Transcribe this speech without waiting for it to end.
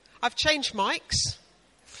I've changed mics.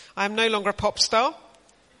 I am no longer a pop star.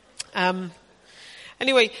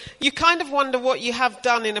 Anyway, you kind of wonder what you have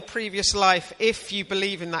done in a previous life, if you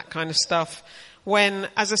believe in that kind of stuff, when,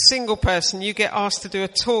 as a single person, you get asked to do a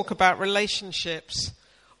talk about relationships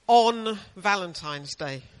on Valentine's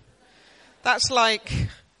Day. That's like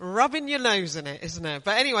rubbing your nose in it, isn't it?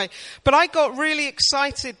 But anyway, I got really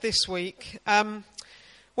excited this week.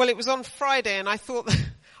 Well, it was on Friday, and I thought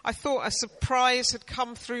a surprise had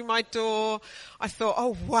come through my door. I thought,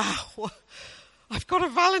 oh wow, I've got a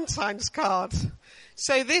Valentine's card.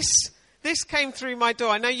 So this came through my door.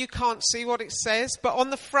 I know you can't see what it says, but on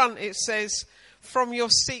the front it says, "From your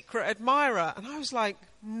secret admirer." And I was like,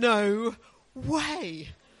 no way.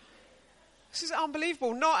 This is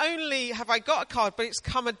unbelievable. Not only have I got a card, but it's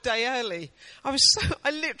come a day early. I was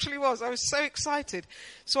so excited.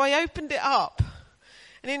 So I opened it up,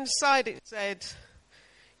 and inside it said,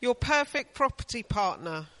 "Your perfect property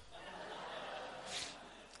partner.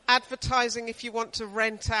 Advertising if you want to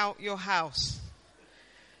rent out your house."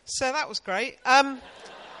 So that was great.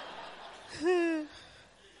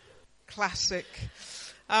 Classic.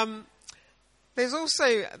 There's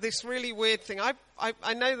also this really weird thing.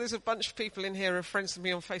 I know there's a bunch of people in here who are friends with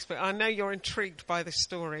me on Facebook. I know you're intrigued by this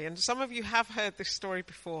story, and some of you have heard this story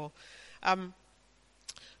before.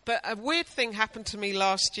 But a weird thing happened to me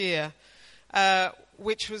last year,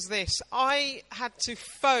 which was this. I had to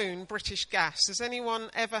phone British Gas. Has anyone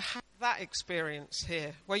ever had that experience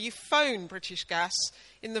here, where you phone British Gas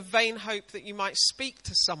in the vain hope that you might speak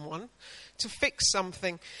to someone to fix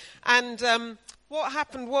something? And what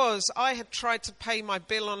happened was I had tried to pay my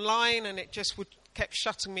bill online, and it just kept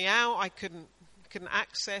shutting me out. I couldn't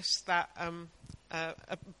access that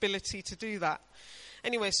ability to do that.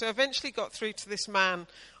 Anyway, so I eventually got through to this man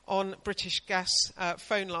on British Gas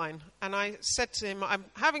phone line, and I said to him, "I'm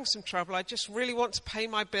having some trouble. I just really want to pay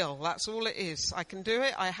my bill. That's all it is. I can do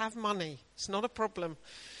it. I have money. It's not a problem."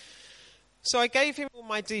 So I gave him all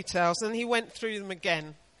my details, and he went through them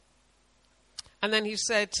again. And then he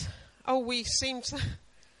said, "Oh, we seem to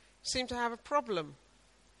have a problem.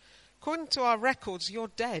 According to our records, you're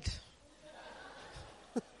dead."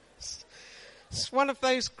 It's one of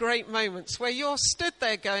those great moments where you're stood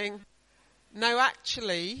there going, "No,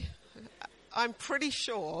 actually, I'm pretty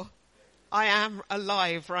sure I am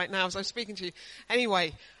alive right now as I'm speaking to you."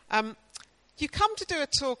 Anyway, you come to do a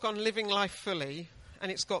talk on living life fully, and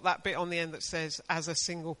it's got that bit on the end that says, "as a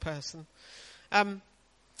single person."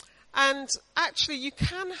 And actually, you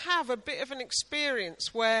can have a bit of an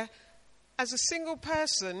experience where, as a single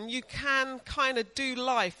person, you can kind of do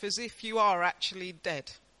life as if you are actually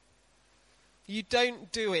dead. You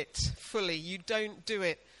don't do it fully. You don't do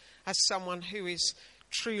it as someone who is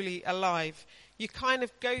truly alive. You kind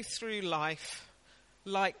of go through life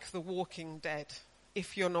like the walking dead,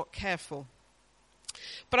 if you're not careful.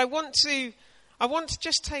 But I want to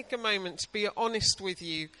just take a moment to be honest with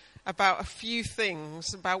you about a few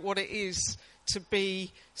things about what it is to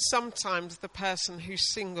be sometimes the person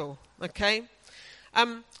who's single, okay?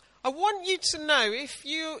 I want you to know, if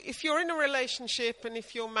you're in a relationship and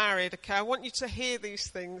if you're married, okay, I want you to hear these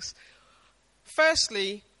things.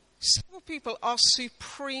 Firstly, single people are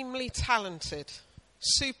supremely talented.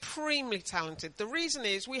 Supremely talented. The reason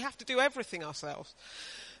is we have to do everything ourselves.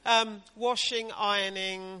 Washing,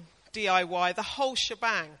 ironing, DIY, the whole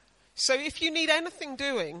shebang. So if you need anything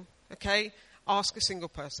doing, okay, ask a single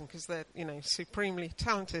person, because they're, supremely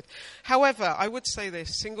talented. However, I would say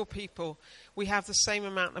this, single people, we have the same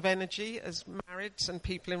amount of energy as marrieds and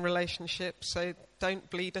people in relationships, so don't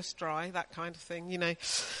bleed us dry, that kind of thing,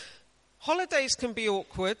 Holidays can be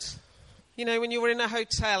awkward. When you're in a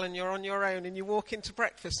hotel and you're on your own and you walk into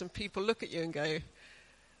breakfast and people look at you and go,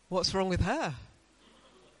 "What's wrong with her?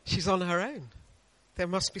 She's on her own. There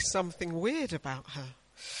must be something weird about her."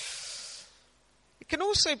 It can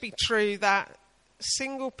also be true that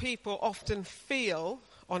single people often feel,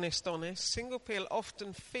 single people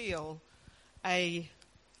often feel a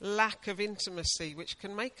lack of intimacy, which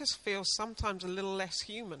can make us feel sometimes a little less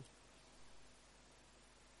human.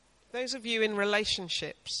 Those of you in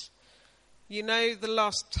relationships, the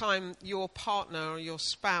last time your partner or your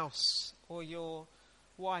spouse or your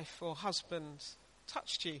wife or husband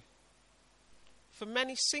touched you. For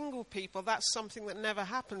many single people, that's something that never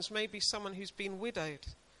happens. Maybe someone who's been widowed,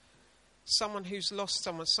 someone who's lost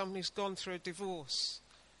someone who's gone through a divorce.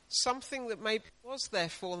 Something that maybe was there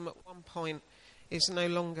for them at one point is no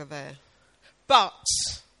longer there. But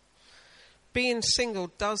being single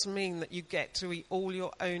does mean that you get to eat all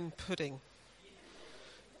your own pudding.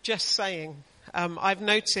 Just saying. I've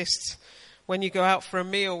noticed when you go out for a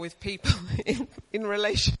meal with people in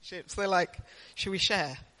relationships, they're like, "Should we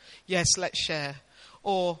share?" yes, let's share.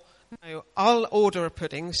 Or, no, I'll order a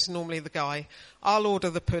pudding. This is normally the guy. I'll order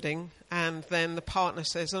the pudding, and then the partner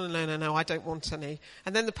says, oh, no, I don't want any.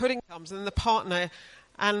 And then the pudding comes, and then the partner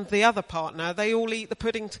and the other partner, they all eat the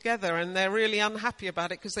pudding together, and they're really unhappy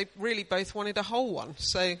about it because they really both wanted a whole one.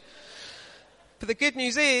 So, but the good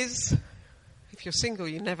news is, if you're single,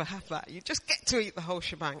 you never have that. You just get to eat the whole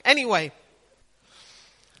shebang. Anyway,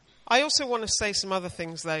 I also want to say some other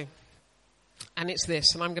things, though. And it's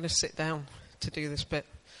this, and I'm going to sit down to do this bit.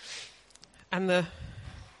 And the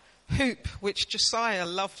hoop, which Josiah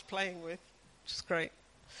loved playing with, which is great.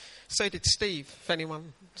 So did Steve, if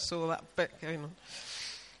anyone saw that bit going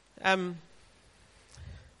on.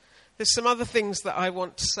 There's some other things that I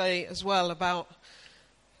want to say as well about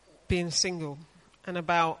being single and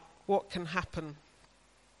about what can happen.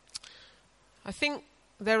 I think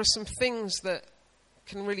there are some things that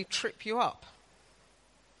can really trip you up.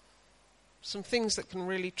 Some things that can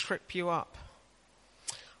really trip you up.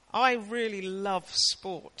 I really love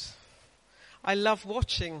sport. I love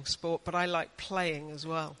watching sport, but I like playing as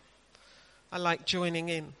well. I like joining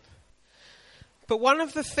in. But one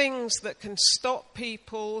of the things that can stop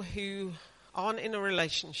people who aren't in a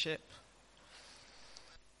relationship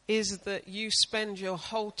is that you spend your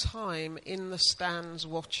whole time in the stands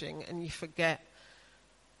watching and you forget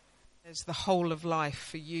there's the whole of life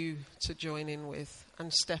for you to join in with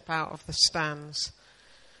and step out of the stands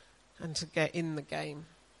and to get in the game.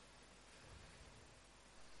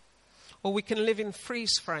 Or we can live in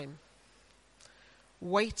freeze frame,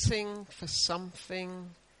 waiting for something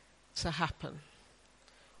to happen,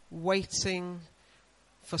 waiting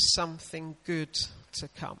for something good to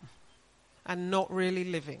come, and not really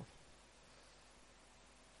living.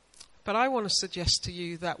 But I want to suggest to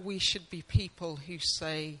you that we should be people who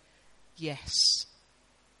say yes.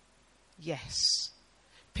 Yes.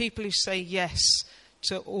 People who say yes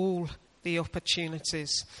to all the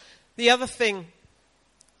opportunities. The other thing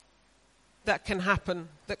that can happen,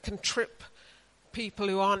 that can trip people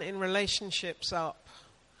who aren't in relationships up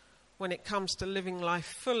when it comes to living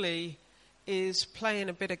life fully, is playing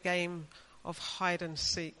a bit of game of hide and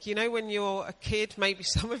seek. You know, when you're a kid, maybe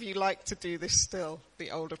some of you like to do this still, the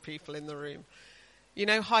older people in the room. You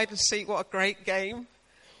know, hide and seek, what a great game,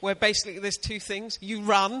 where basically there's two things. You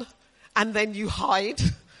run and then you hide,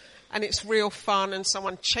 and it's real fun, and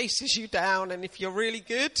someone chases you down, and if you're really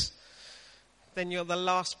good, then you're the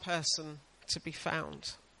last person to be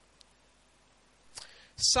found.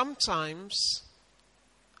 Sometimes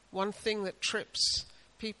one thing that trips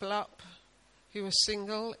people up who are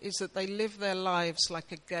single is that they live their lives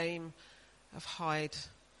like a game of hide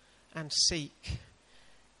and seek,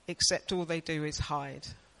 except all they do is hide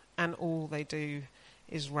and all they do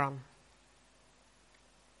is run.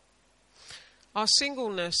 Our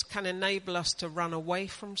singleness can enable us to run away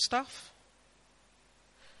from stuff,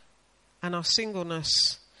 and our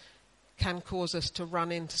singleness can cause us to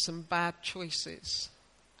run into some bad choices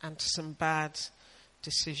and to some bad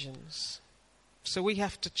decisions. So we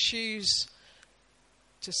have to choose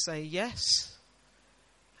to say yes,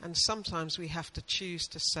 and sometimes we have to choose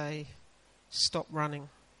to say stop running.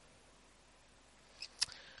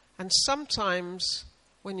 And sometimes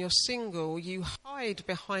when you're single, you hide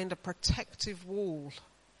behind a protective wall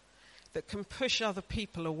that can push other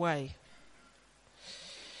people away.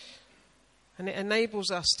 And it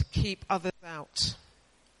enables us to keep others out.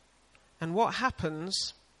 And what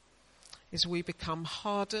happens is we become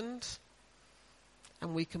hardened,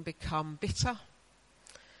 and we can become bitter,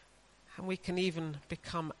 and we can even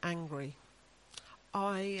become angry.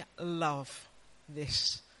 I love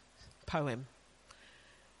this poem,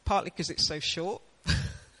 partly because it's so short,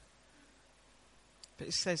 but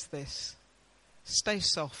it says this: stay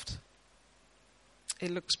soft.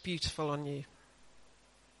 It looks beautiful on you.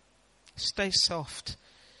 Stay soft.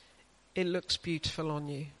 It looks beautiful on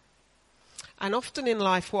you. And often in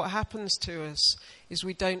life, what happens to us is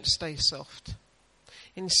we don't stay soft.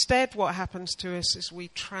 Instead, what happens to us is we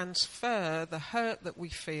transfer the hurt that we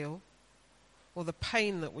feel, or the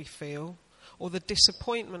pain that we feel, or the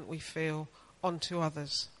disappointment we feel onto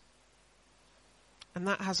others. And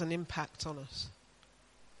that has an impact on us.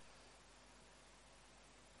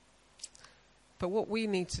 But what we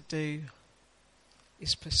need to do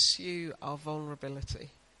is pursue our vulnerability.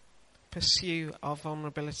 Pursue our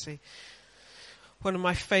vulnerability. One of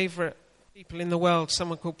my favourite people in the world,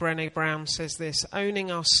 someone called Brené Brown, says this: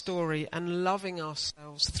 owning our story and loving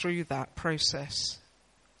ourselves through that process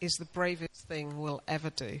is the bravest thing we'll ever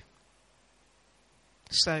do.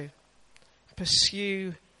 So,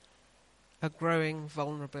 pursue a growing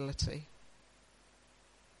vulnerability.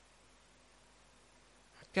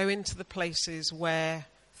 Go into the places where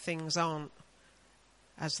things aren't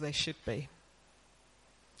as they should be.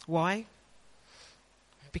 Why?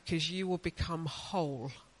 Because you will become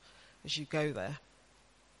whole as you go there.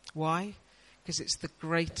 Why? Because it's the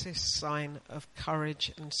greatest sign of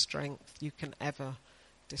courage and strength you can ever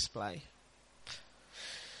display.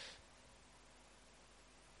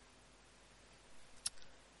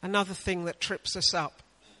 Another thing that trips us up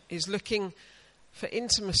is looking for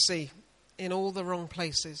intimacy in all the wrong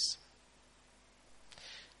places.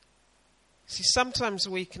 See, sometimes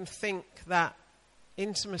we can think that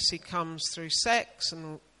intimacy comes through sex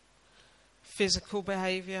and physical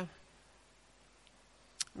behaviour.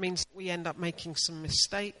 It means we end up making some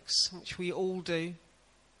mistakes, which we all do.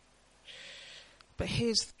 But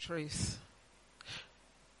here's the truth.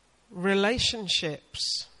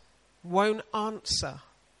 Relationships won't answer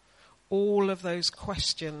all of those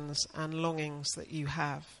questions and longings that you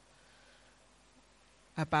have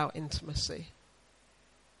about intimacy.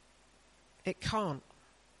 It can't.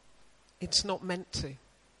 It's not meant to.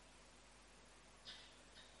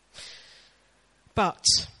 But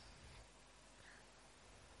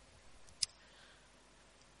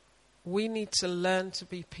we need to learn to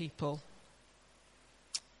be people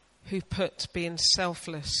who put being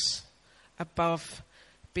selfless above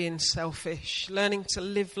being selfish, learning to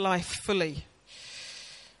live life fully,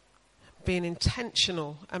 being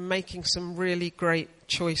intentional and making some really great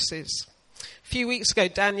choices. A few weeks ago,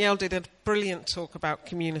 Danielle did a brilliant talk about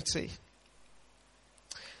community.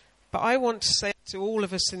 But I want to say to all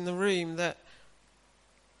of us in the room that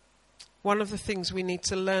one of the things we need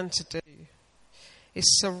to learn to do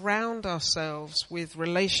is surround ourselves with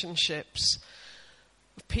relationships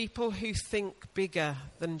of people who think bigger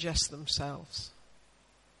than just themselves.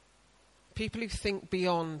 People who think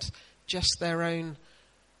beyond just their own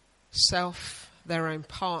self, their own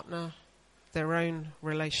partner, their own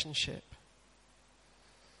relationship.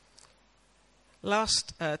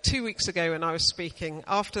 Last 2 weeks ago when I was speaking,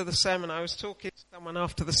 after the sermon, I was talking to someone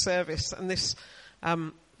after the service, and this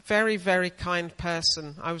very, very kind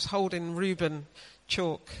person, I was holding Reuben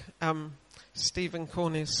Chalk, Stephen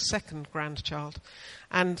Corney's second grandchild,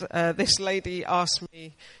 and this lady asked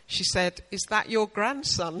me, she said, "Is that your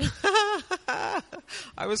grandson?"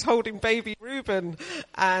 I was holding baby Reuben,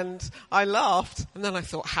 and I laughed, and then I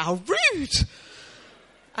thought, how rude!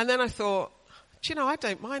 And then I thought, do you know, I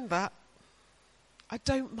don't mind that. I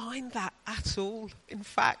don't mind that at all. In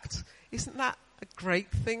fact, isn't that a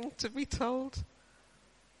great thing to be told?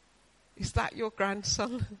 Is that your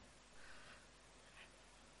grandson?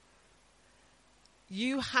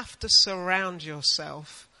 You have to surround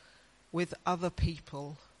yourself with other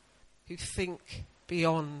people who think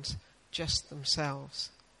beyond just themselves.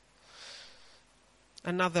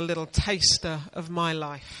 Another little taster of my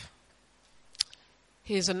life.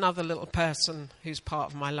 Here's another little person who's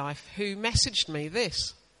part of my life who messaged me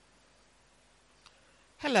this.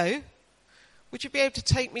 "Hello, would you be able to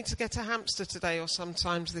take me to get a hamster today or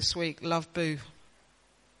sometimes this week? Love, Boo."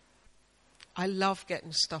 I love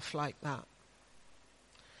getting stuff like that.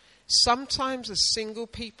 Sometimes as single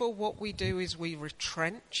people, what we do is we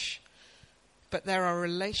retrench, but there are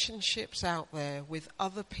relationships out there with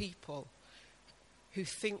other people who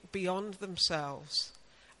think beyond themselves,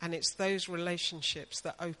 and it's those relationships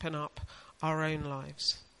that open up our own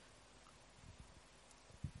lives.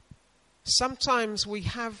 Sometimes we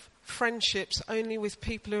have friendships only with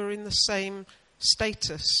people who are in the same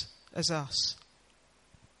status as us.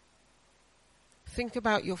 Think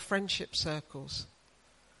about your friendship circles.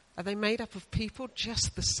 Are they made up of people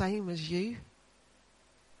just the same as you?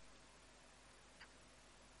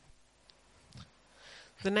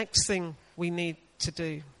 The next thing we need to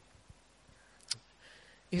do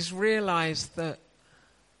is realize that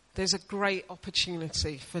there's a great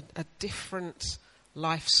opportunity for a different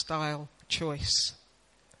lifestyle choice.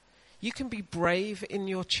 You can be brave in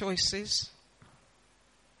your choices.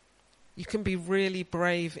 You can be really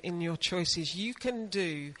brave in your choices. You can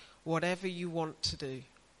do whatever you want to do.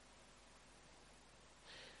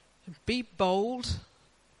 Be bold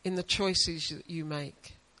in the choices that you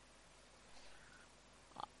make.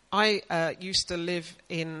 I used to live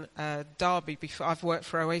in Derby before. I've worked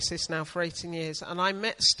for Oasis now for 18 years, and I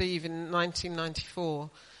met Steve in 1994,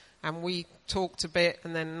 and we talked a bit,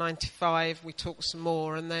 and then in 95 we talked some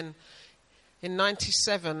more, and then in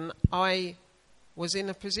 97 I was in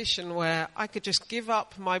a position where I could just give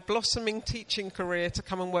up my blossoming teaching career to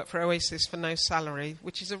come and work for Oasis for no salary,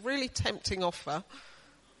 which is a really tempting offer.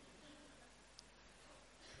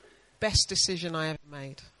 Best decision I ever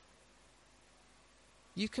made.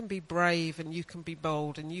 You can be brave and you can be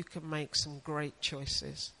bold and you can make some great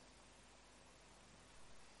choices.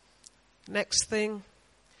 Next thing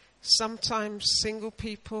Sometimes single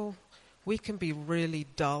people, we can be really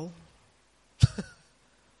dull.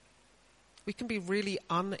 We can be really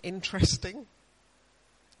uninteresting.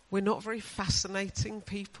 We're not very fascinating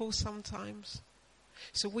people sometimes.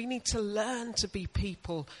 So we need to learn to be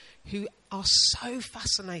people who are so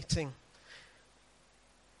fascinating,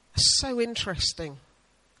 so interesting,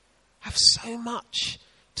 have so much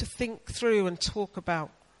to think through and talk about.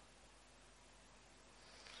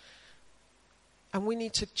 And we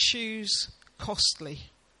need to choose costly.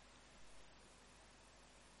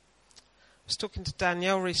 I was talking to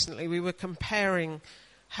Danielle recently. We were comparing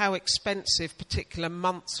how expensive particular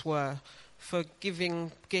months were for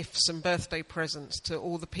giving gifts and birthday presents to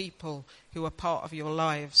all the people who are part of your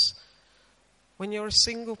lives. When you're a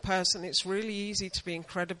single person, it's really easy to be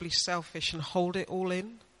incredibly selfish and hold it all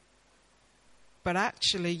in. But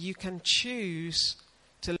actually, you can choose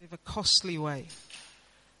to live a costly way,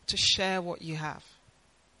 to share what you have,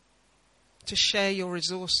 to share your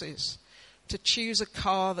resources, to choose a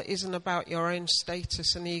car that isn't about your own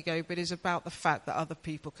status and ego, but is about the fact that other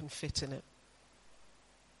people can fit in it.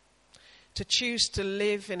 To choose to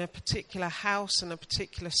live in a particular house and a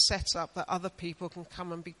particular setup that other people can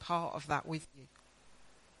come and be part of that with you.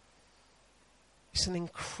 It's an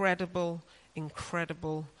incredible,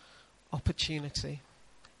 incredible opportunity.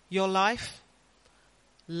 Your life,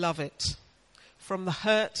 love it. From the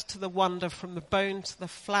hurt to the wonder, from the bone to the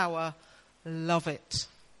flower, love it.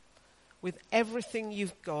 With everything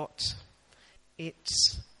you've got,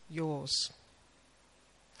 it's yours.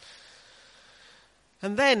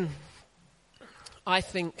 And then, I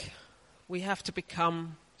think we have to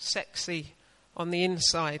become sexy on the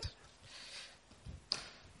inside.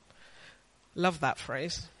 Love that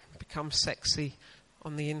phrase, become sexy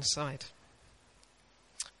on the inside.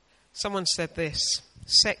 Someone said this: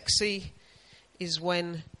 sexy is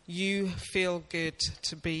when you feel good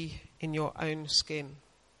to be in your own skin.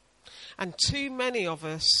 And too many of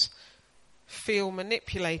us feel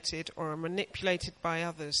manipulated or are manipulated by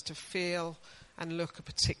others to feel and look a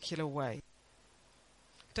particular way.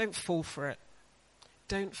 Don't fall for it.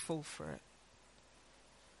 Don't fall for it.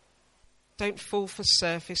 Don't fall for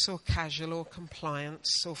surface or casual or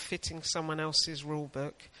compliance or fitting someone else's rule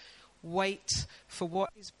book. Wait for what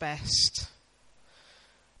is best.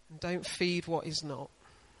 And don't feed what is not.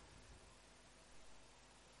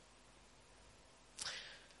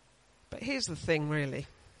 But here's the thing, really.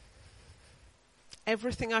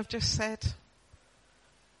 Everything I've just said,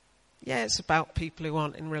 yeah, it's about people who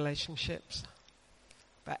aren't in relationships.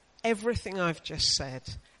 But everything I've just said,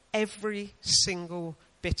 every single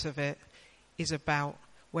bit of it, is about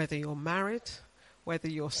whether you're married, whether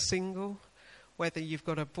you're single, whether you've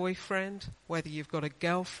got a boyfriend, whether you've got a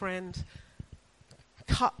girlfriend.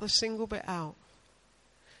 Cut the single bit out.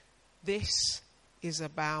 This is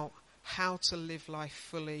about how to live life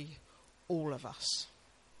fully, all of us.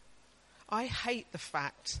 I hate the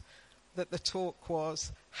fact that the talk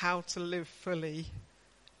was how to live fully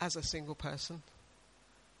as a single person.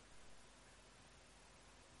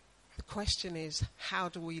 The question is, how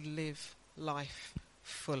do we live life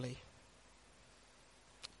fully?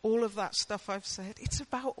 All of that stuff I've said, it's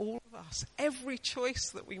about all of us. Every choice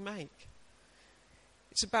that we make.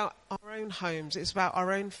 It's about our own homes. It's about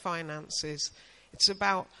our own finances. It's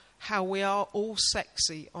about how we are all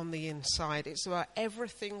sexy on the inside. It's about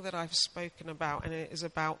everything that I've spoken about, and it is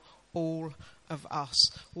about all of us.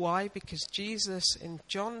 Why? Because Jesus in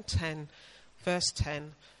John 10, verse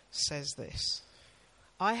 10, says this: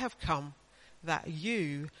 I have come that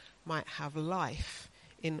you might have life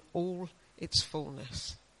in all its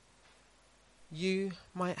fullness. You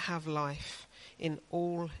might have life in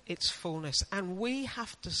all its fullness. And we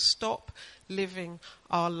have to stop living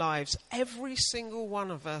our lives. Every single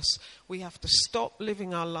one of us, we have to stop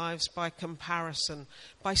living our lives by comparison,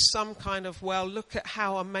 by some kind of, well, look at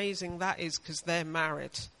how amazing that is because they're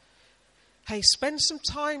married. Hey, spend some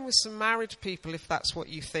time with some married people if that's what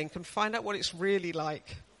you think, and find out what it's really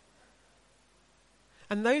like.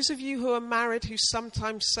 And those of you who are married who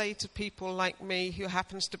sometimes say to people like me, who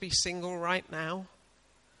happens to be single right now,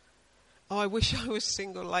 oh, I wish I was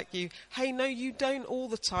single like you. Hey, no, you don't all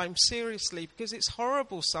the time, seriously, because it's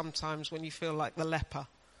horrible sometimes when you feel like the leper.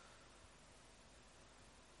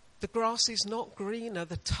 The grass is not greener.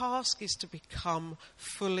 The task is to become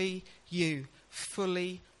fully you,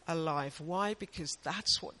 fully alive. Why? Because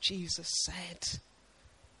that's what Jesus said.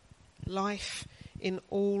 Life in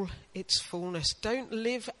all its fullness. Don't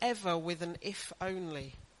live ever with an if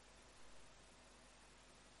only.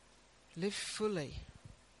 Live fully.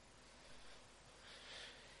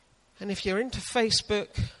 And if you're into Facebook,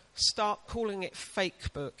 start calling it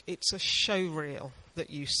fake book. It's a show reel that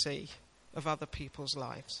you see of other people's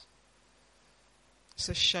lives. It's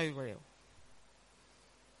a show reel.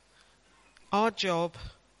 Our job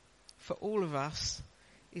for all of us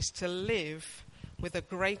is to live with a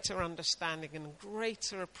greater understanding and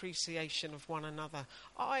greater appreciation of one another.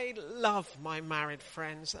 I love my married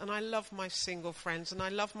friends, and I love my single friends, and I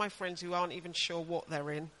love my friends who aren't even sure what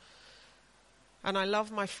they're in. And I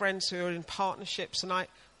love my friends who are in partnerships,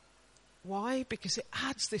 why? Because it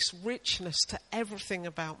adds this richness to everything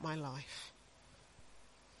about my life.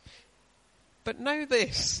 But know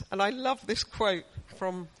this, and I love this quote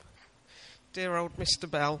from dear old Mr.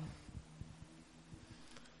 Bell.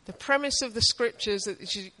 The premise of the scriptures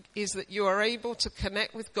is that you are able to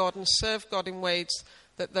connect with God and serve God in ways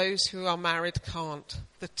that those who are married can't.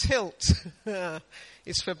 The tilt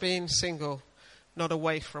is for being single, not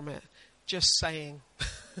away from it. Just saying.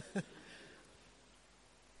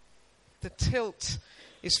 The tilt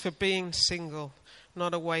is for being single,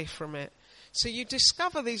 not away from it. So you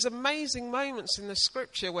discover these amazing moments in the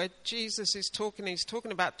scripture where Jesus is talking, he's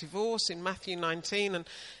talking about divorce in Matthew 19, and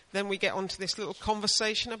then we get onto this little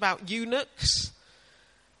conversation about eunuchs.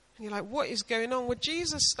 And you're like, what is going on? Well,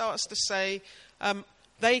 Jesus starts to say,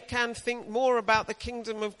 they can think more about the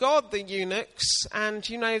kingdom of God, the eunuchs. And,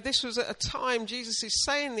 this was at a time, Jesus is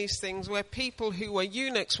saying these things, where people who were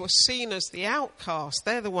eunuchs were seen as the outcast.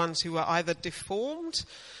 They're the ones who were either deformed,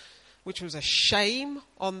 which was a shame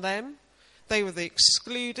on them. They were the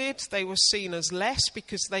excluded. They were seen as less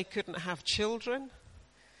because they couldn't have children.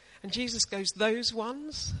 And Jesus goes, those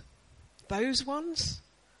ones, they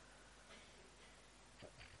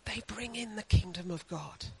bring in the kingdom of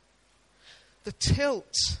God. The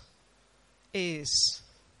tilt is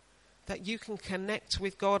that you can connect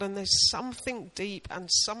with God, and there's something deep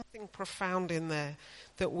and something profound in there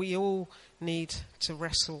that we all need to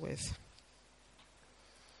wrestle with.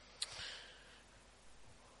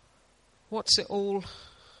 What's it all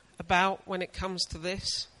about when it comes to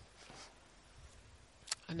this?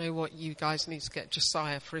 I know what you guys need to get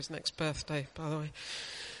Josiah for his next birthday, by the way.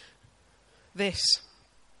 This.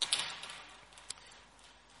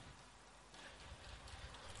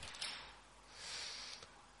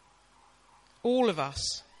 All of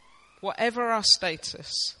us, whatever our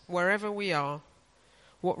status, wherever we are,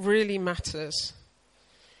 what really matters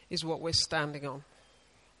is what we're standing on.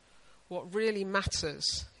 What really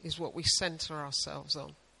matters is what we center ourselves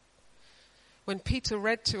on. When Peter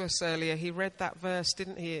read to us earlier, he read that verse,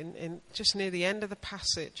 didn't he, in just near the end of the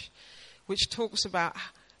passage, which talks about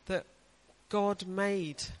that God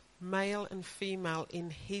made male and female in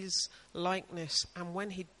his likeness. And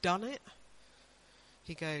when he'd done it,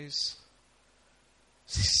 he goes,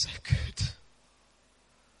 this is so good.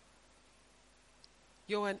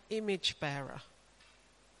 You're an image bearer.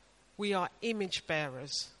 We are image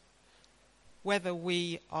bearers. Whether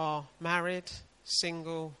we are married,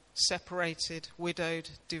 single, separated, widowed,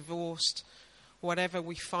 divorced, whatever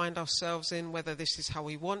we find ourselves in, whether this is how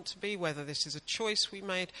we want to be, whether this is a choice we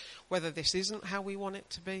made, whether this isn't how we want it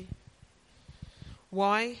to be.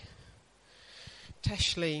 Why?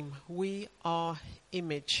 Teshlim, we are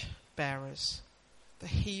image bearers. The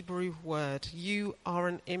Hebrew word, you are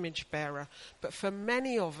an image bearer. But for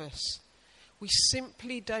many of us, we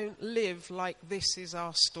simply don't live like this is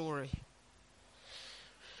our story.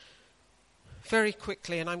 Very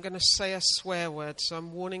quickly, and I'm going to say a swear word, so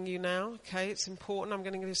I'm warning you now, okay? It's important. I'm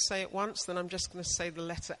going to say it once, then I'm just going to say the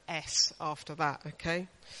letter S after that, okay?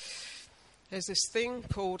 There's this thing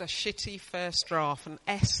called a shitty first draft, an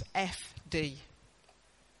SFD.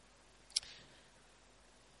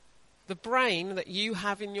 The brain that you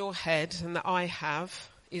have in your head and that I have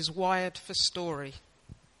is wired for story.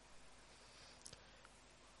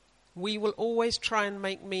 We will always try and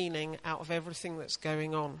make meaning out of everything that's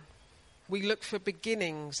going on. We look for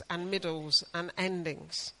beginnings and middles and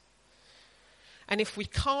endings. And if we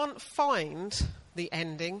can't find the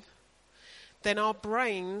ending, then our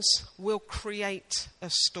brains will create a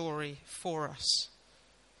story for us.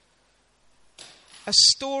 A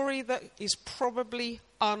story that is probably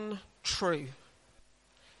untrue.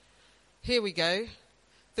 Here we go.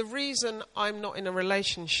 The reason I'm not in a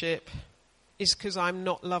relationship is because I'm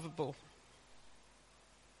not lovable.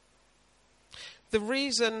 The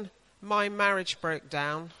reason my marriage broke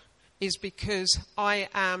down is because I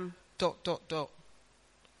am ... The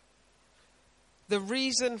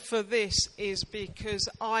reason for this is because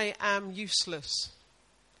I am useless.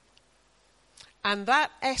 And that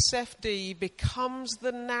SFD becomes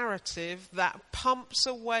the narrative that pumps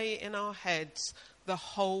away in our heads the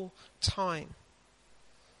whole time.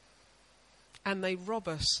 And they rob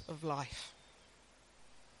us of life.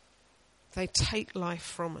 They take life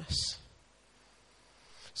from us.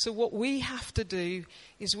 So what we have to do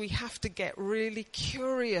is we have to get really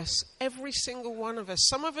curious, every single one of us.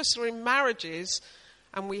 Some of us are in marriages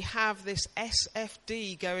and we have this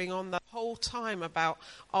SFD going on the whole time about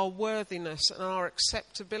our worthiness and our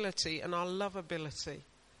acceptability and our lovability.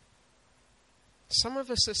 Some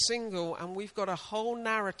of us are single and we've got a whole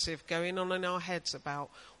narrative going on in our heads about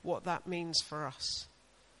what that means for us.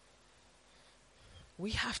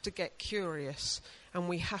 We have to get curious and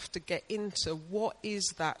we have to get into what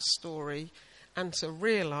is that story and to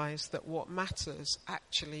realize that what matters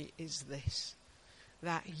actually is this.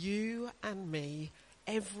 That you and me,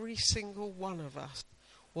 every single one of us,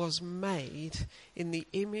 was made in the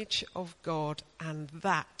image of God, and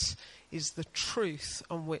that is the truth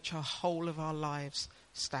on which our whole of our lives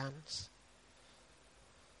stands.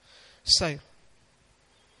 So,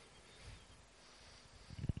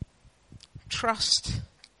 trust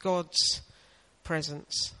God's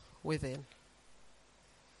presence within.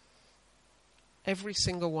 Every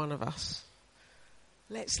single one of us.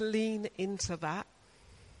 Let's lean into that.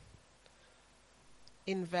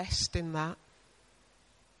 Invest in that.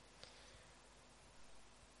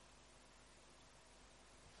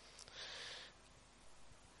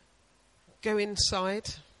 Go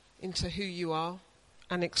inside into who you are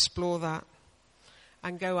and explore that.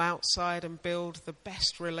 And go outside and build the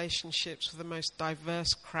best relationships with the most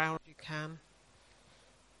diverse crowd you can.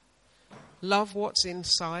 Love what's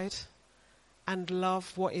inside and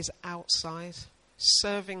love what is outside.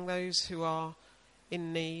 Serving those who are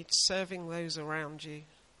in need, serving those around you.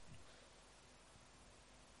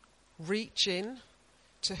 Reach in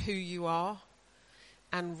to who you are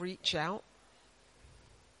and reach out.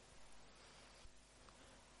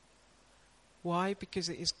 Why? Because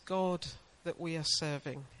it is God that we are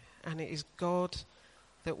serving, and it is God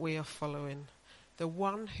that we are following. The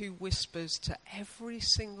one who whispers to every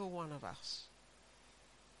single one of us,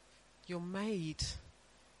 you're made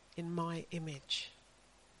in my image.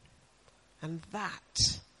 And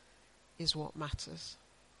that is what matters.